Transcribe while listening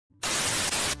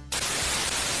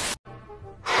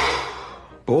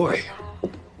Boy,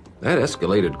 that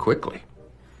escalated quickly.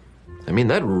 I mean,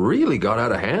 that really got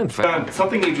out of hand fast.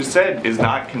 Something you just said is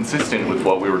not consistent with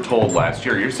what we were told last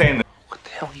year. You're saying that... What the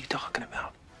hell are you talking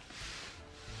about?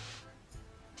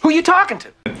 Who are you talking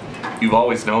to? You've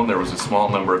always known there was a small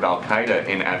number of Al-Qaeda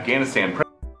in Afghanistan.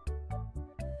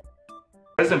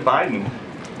 President Biden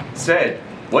said,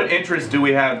 what interest do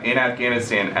we have in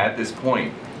Afghanistan at this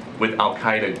point with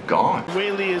Al-Qaeda gone?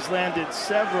 Whaley has landed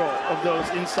several of those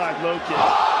inside locates.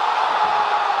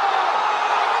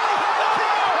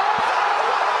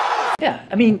 Yeah,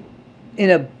 I mean, in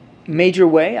a major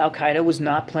way, Al-Qaeda was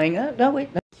not playing... no,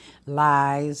 wait. No.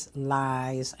 Lies,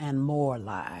 lies, and more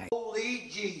lies. Holy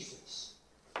Jesus.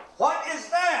 What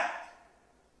is that?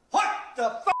 What the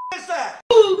f*** is that?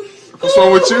 What's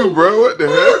wrong with you, bro? What the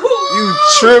heck? You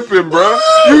tripping, bro.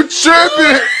 You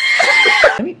tripping.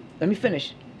 Let me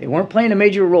finish. They weren't playing a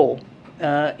major role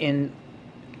in...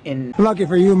 Lucky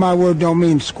for you, my word don't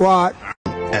mean squat.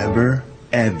 Ever.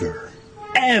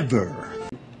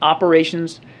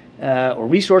 Operations or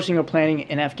resourcing or planning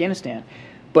in Afghanistan.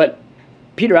 But,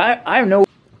 Peter, I know...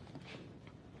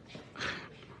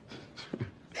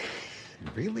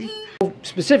 Really?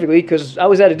 Specifically, because I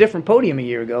was at a different podium a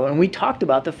year ago, and we talked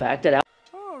about the fact that...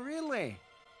 Oh, really?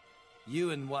 You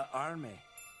in what army?